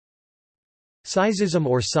Sizeism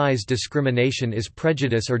or size discrimination is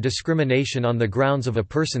prejudice or discrimination on the grounds of a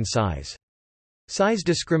person's size. Size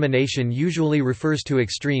discrimination usually refers to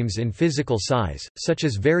extremes in physical size, such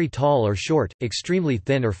as very tall or short, extremely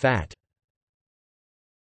thin or fat.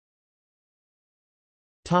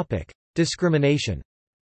 Discrimination.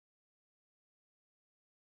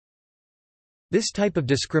 This type of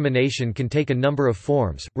discrimination can take a number of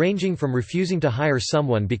forms, ranging from refusing to hire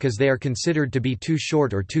someone because they are considered to be too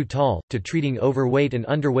short or too tall, to treating overweight and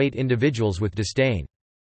underweight individuals with disdain.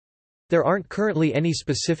 There aren't currently any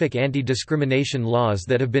specific anti-discrimination laws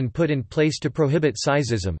that have been put in place to prohibit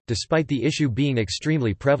sizeism, despite the issue being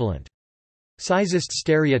extremely prevalent. Sizeist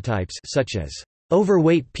stereotypes such as,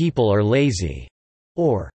 "overweight people are lazy,"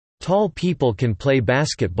 or "tall people can play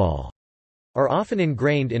basketball," are often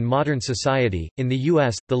ingrained in modern society. In the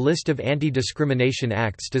U.S., the list of anti-discrimination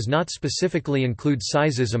acts does not specifically include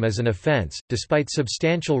sizeism as an offense, despite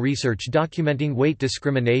substantial research documenting weight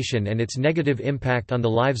discrimination and its negative impact on the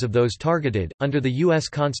lives of those targeted. Under the U.S.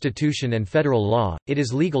 Constitution and federal law, it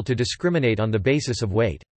is legal to discriminate on the basis of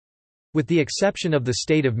weight. With the exception of the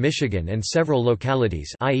state of Michigan and several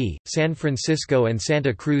localities, i.e., San Francisco and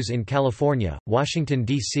Santa Cruz in California, Washington,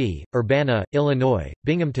 D.C., Urbana, Illinois,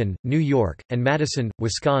 Binghamton, New York, and Madison,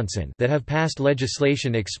 Wisconsin, that have passed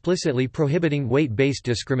legislation explicitly prohibiting weight-based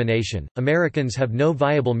discrimination, Americans have no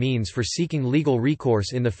viable means for seeking legal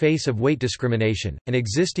recourse in the face of weight discrimination, and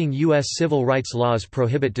existing U.S. civil rights laws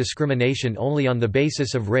prohibit discrimination only on the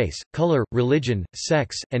basis of race, color, religion,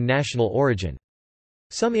 sex, and national origin.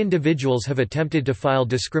 Some individuals have attempted to file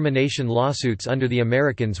discrimination lawsuits under the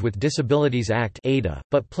Americans with Disabilities Act (ADA),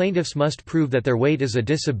 but plaintiffs must prove that their weight is a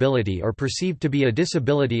disability or perceived to be a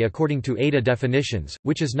disability according to ADA definitions,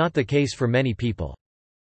 which is not the case for many people.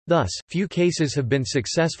 Thus, few cases have been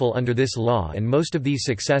successful under this law, and most of these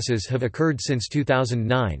successes have occurred since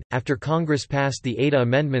 2009, after Congress passed the ADA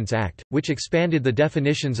Amendments Act, which expanded the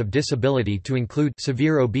definitions of disability to include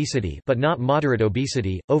severe obesity but not moderate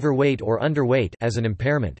obesity, overweight or underweight as an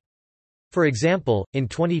impairment. For example, in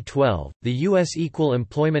 2012, the U.S. Equal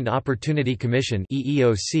Employment Opportunity Commission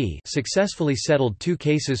 (EEOC) successfully settled 2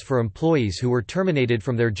 cases for employees who were terminated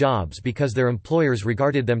from their jobs because their employers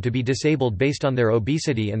regarded them to be disabled based on their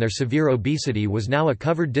obesity, and their severe obesity was now a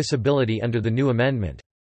covered disability under the new amendment.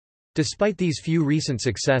 Despite these few recent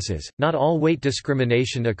successes, not all weight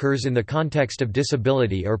discrimination occurs in the context of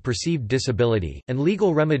disability or perceived disability, and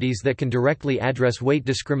legal remedies that can directly address weight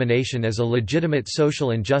discrimination as a legitimate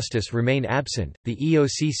social injustice remain absent. The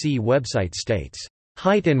EOCC website states,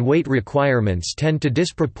 "Height and weight requirements tend to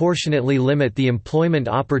disproportionately limit the employment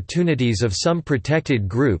opportunities of some protected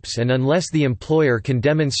groups, and unless the employer can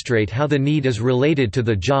demonstrate how the need is related to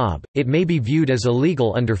the job, it may be viewed as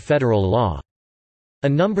illegal under federal law. A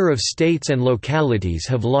number of states and localities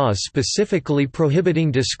have laws specifically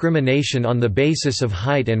prohibiting discrimination on the basis of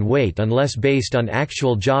height and weight unless based on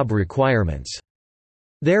actual job requirements.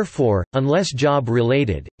 Therefore, unless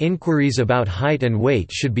job-related, inquiries about height and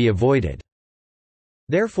weight should be avoided.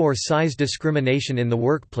 Therefore, size discrimination in the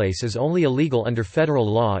workplace is only illegal under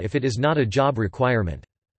federal law if it is not a job requirement."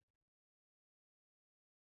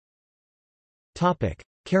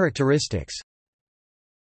 Characteristics.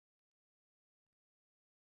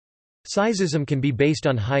 Sizeism can be based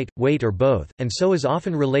on height, weight or both, and so is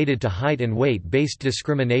often related to height and weight-based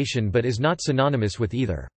discrimination but is not synonymous with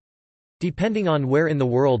either. Depending on where in the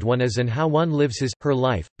world one is and how one lives his/her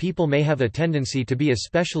life, people may have a tendency to be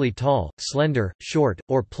especially tall, slender, short,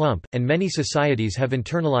 or plump, and many societies have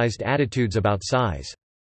internalized attitudes about size.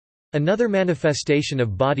 Another manifestation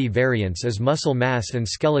of body variance is muscle mass and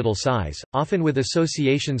skeletal size, often with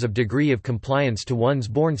associations of degree of compliance to one's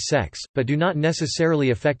born sex, but do not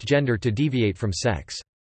necessarily affect gender to deviate from sex.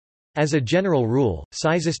 As a general rule,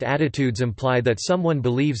 sizeist attitudes imply that someone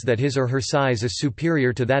believes that his or her size is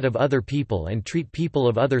superior to that of other people and treat people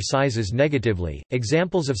of other sizes negatively.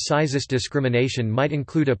 Examples of sizeist discrimination might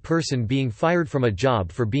include a person being fired from a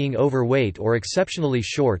job for being overweight or exceptionally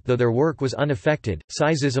short though their work was unaffected.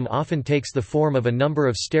 Sizeism often takes the form of a number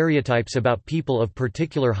of stereotypes about people of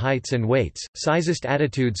particular heights and weights. Sizeist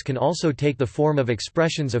attitudes can also take the form of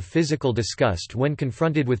expressions of physical disgust when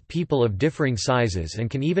confronted with people of differing sizes and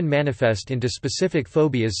can even manifest into specific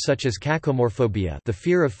phobias such as cacomorphobia, the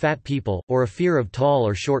fear of fat people, or a fear of tall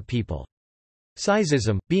or short people.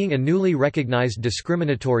 Sizeism, being a newly recognized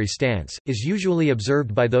discriminatory stance, is usually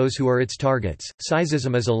observed by those who are its targets.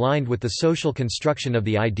 Sizeism is aligned with the social construction of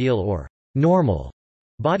the ideal or normal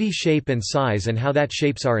body shape and size and how that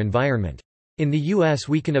shapes our environment. In the U.S.,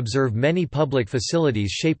 we can observe many public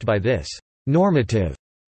facilities shaped by this normative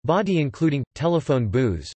Body including, telephone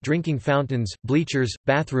booths, drinking fountains, bleachers,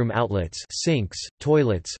 bathroom outlets, sinks,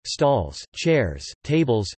 toilets, stalls, chairs,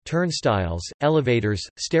 tables, turnstiles, elevators,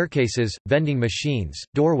 staircases, vending machines,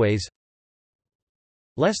 doorways.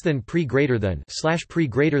 Less than pre greater than / pre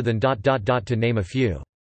greater than ... to name a few.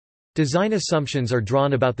 Design assumptions are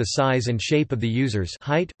drawn about the size and shape of the user's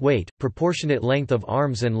height, weight, proportionate length of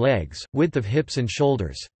arms and legs, width of hips and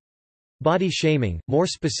shoulders. Body shaming, more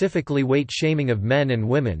specifically weight shaming of men and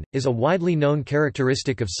women, is a widely known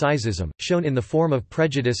characteristic of sizeism, shown in the form of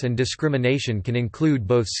prejudice, and discrimination can include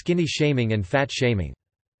both skinny shaming and fat shaming.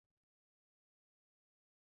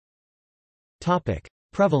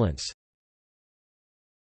 Prevalence.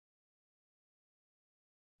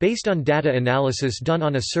 Based on data analysis done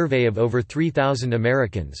on a survey of over 3,000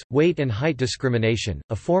 Americans, weight and height discrimination,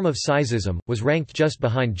 a form of sizeism, was ranked just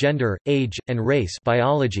behind gender, age, and race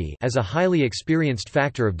biology as a highly experienced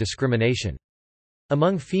factor of discrimination.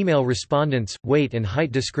 Among female respondents, weight and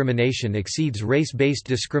height discrimination exceeds race-based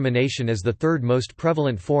discrimination as the third most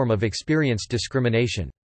prevalent form of experienced discrimination.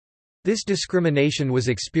 This discrimination was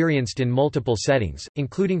experienced in multiple settings,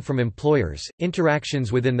 including from employers,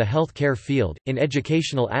 interactions within the healthcare field, in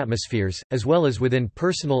educational atmospheres, as well as within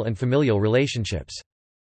personal and familial relationships.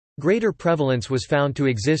 Greater prevalence was found to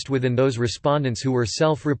exist within those respondents who were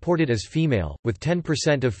self-reported as female, with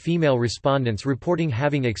 10% of female respondents reporting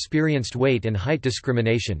having experienced weight and height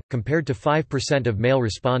discrimination, compared to 5% of male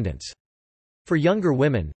respondents. For younger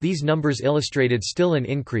women, these numbers illustrated still an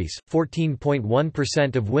increase.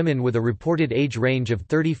 14.1% of women with a reported age range of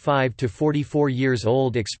 35 to 44 years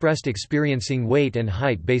old expressed experiencing weight and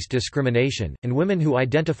height-based discrimination, and women who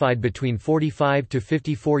identified between 45 to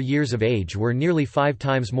 54 years of age were nearly 5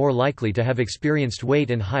 times more likely to have experienced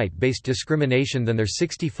weight and height-based discrimination than their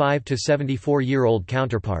 65 to 74-year-old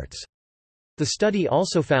counterparts. The study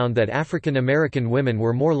also found that African American women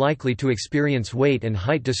were more likely to experience weight and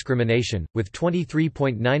height discrimination, with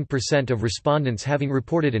 23.9% of respondents having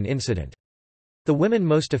reported an incident. The women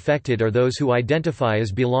most affected are those who identify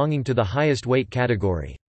as belonging to the highest weight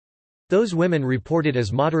category. Those women reported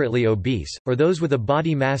as moderately obese, or those with a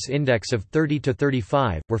body mass index of 30 to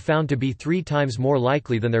 35, were found to be 3 times more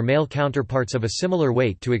likely than their male counterparts of a similar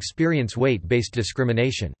weight to experience weight-based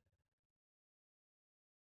discrimination.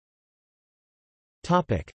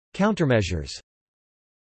 Countermeasures.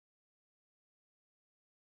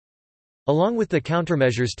 Along with the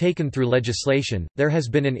countermeasures taken through legislation, there has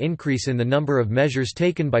been an increase in the number of measures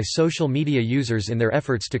taken by social media users in their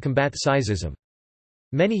efforts to combat sizeism.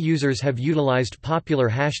 Many users have utilized popular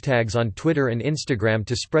hashtags on Twitter and Instagram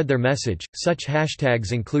to spread their message. Such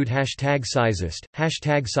hashtags include #Sizeist,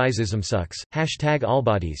 #Sizeismsucks,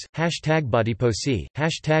 #Allbodies, #Bodyposi,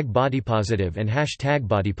 #Bodypositive, and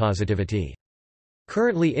 #Bodypositivity.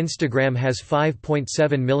 Currently, Instagram has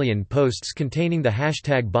 5.7 million posts containing the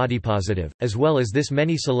hashtag bodypositive. As well as this,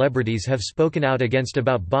 many celebrities have spoken out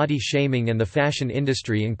about body shaming and the fashion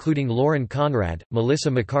industry, including Lauren Conrad, Melissa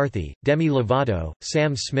McCarthy, Demi Lovato,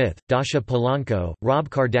 Sam Smith, Dasha Polanco, Rob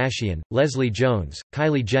Kardashian, Leslie Jones,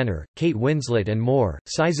 Kylie Jenner, Kate Winslet, and more.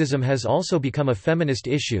 Sizeism has also become a feminist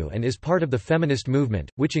issue and is part of the feminist movement,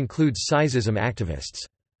 which includes sizeism activists.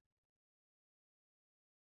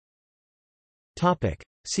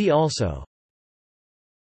 See also: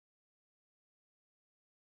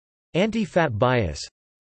 Anti-fat bias,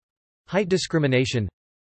 height discrimination,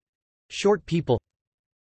 short people.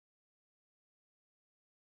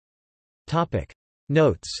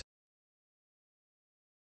 Notes.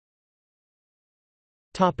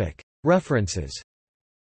 References.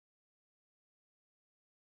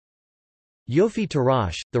 Yofi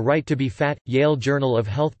Tarash, The Right to be Fat, Yale Journal of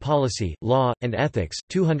Health Policy, Law, and Ethics,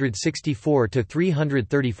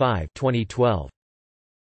 264–335 2012.